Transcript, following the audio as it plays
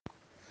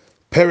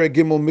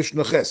Perigimel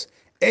Mishnah Ches.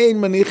 Ein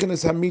manichin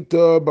es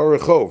hamita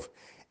barechov.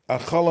 A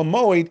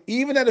chalamoid,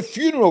 even at a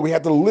funeral, we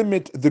have to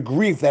limit the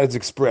grief that is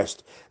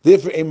expressed.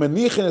 Therefore, a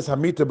manichin es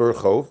hamita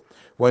barechov.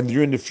 When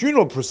you're in the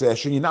funeral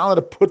procession, you're not allowed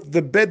to put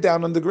the bed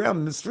down on the ground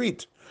in the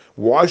street.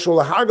 Why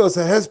shall a hagos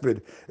a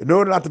hesped? In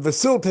order not to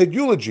facilitate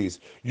eulogies.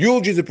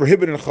 Eulogies are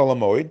prohibited in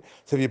chalamoid.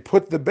 So if you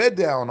put the bed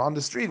down on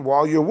the street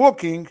while you're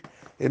walking,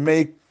 it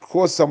may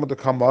cause someone to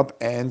come up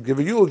and give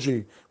a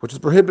eulogy, which is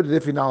prohibited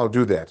if you're not allowed to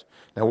do that.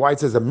 Now, why it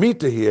says a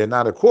mita here,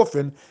 not a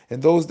coffin? In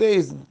those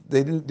days,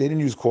 they didn't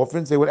use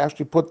coffins. They would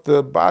actually put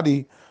the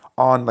body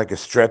on like a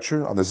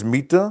stretcher on this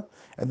mita,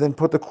 and then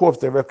put the corpse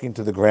directly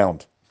into the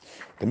ground.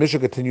 The Mishnah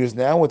continues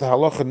now with the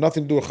halacha,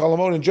 nothing to do with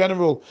chalamon in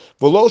general.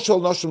 V'lo shel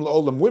nashim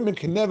la'olam. Women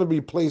can never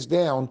be placed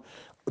down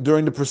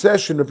during the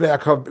procession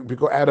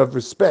because out of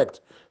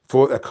respect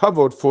for a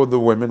kavod for the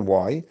women.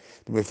 Why?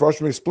 The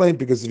Mefarshim explained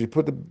because if you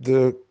put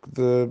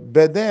the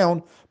bed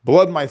down,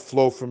 blood might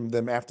flow from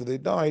them after they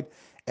died,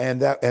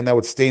 and that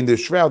would stain their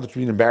shroud, which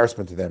would be an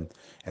embarrassment to them.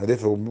 And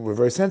therefore, we're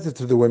very sensitive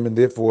to the women.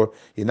 Therefore,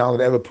 you're not allowed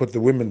to ever put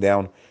the women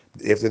down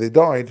after they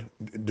died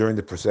during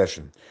the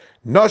procession.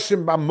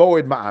 Nashim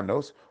b'moed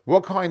ma'anos.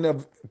 What kind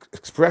of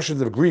expressions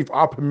of grief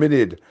are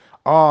permitted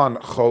on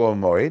Chol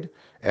Moed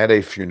at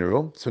a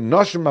funeral? So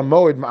nashim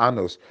b'moed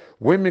ma'anos.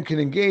 Women can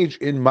engage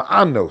in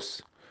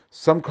ma'anos,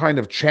 some kind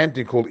of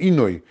chanting called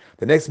inui.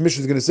 The next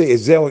Mishnah is going to say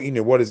ezel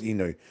inui. What is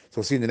inui? So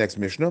we'll see in the next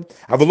Mishnah.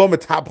 Avalom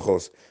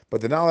metapchos,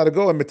 but they're not allowed to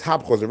go and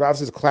metapchos. The Rav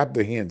says clap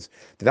their hands.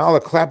 They're not allowed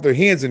to clap their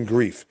hands in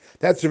grief.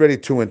 That's already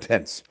too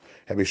intense.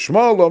 Rabbi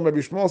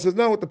Shmuel says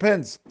no. It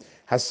depends.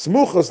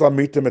 Hasmuchos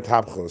lamita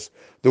metapchos.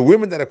 The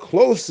women that are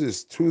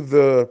closest to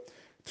the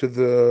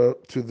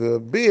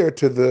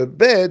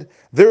bed,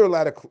 they're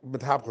allowed to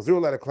metapchos. They're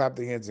allowed to clap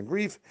their hands in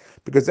grief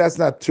because that's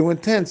not too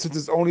intense. Since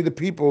it's only the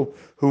people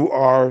who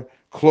are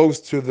close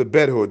to the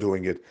bed who are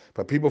doing it,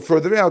 but people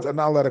further out are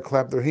not allowed to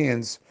clap their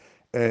hands.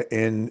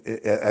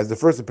 As the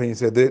first opinion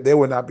said, they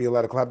would not be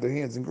allowed to clap their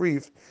hands in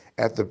grief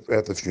at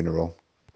the funeral.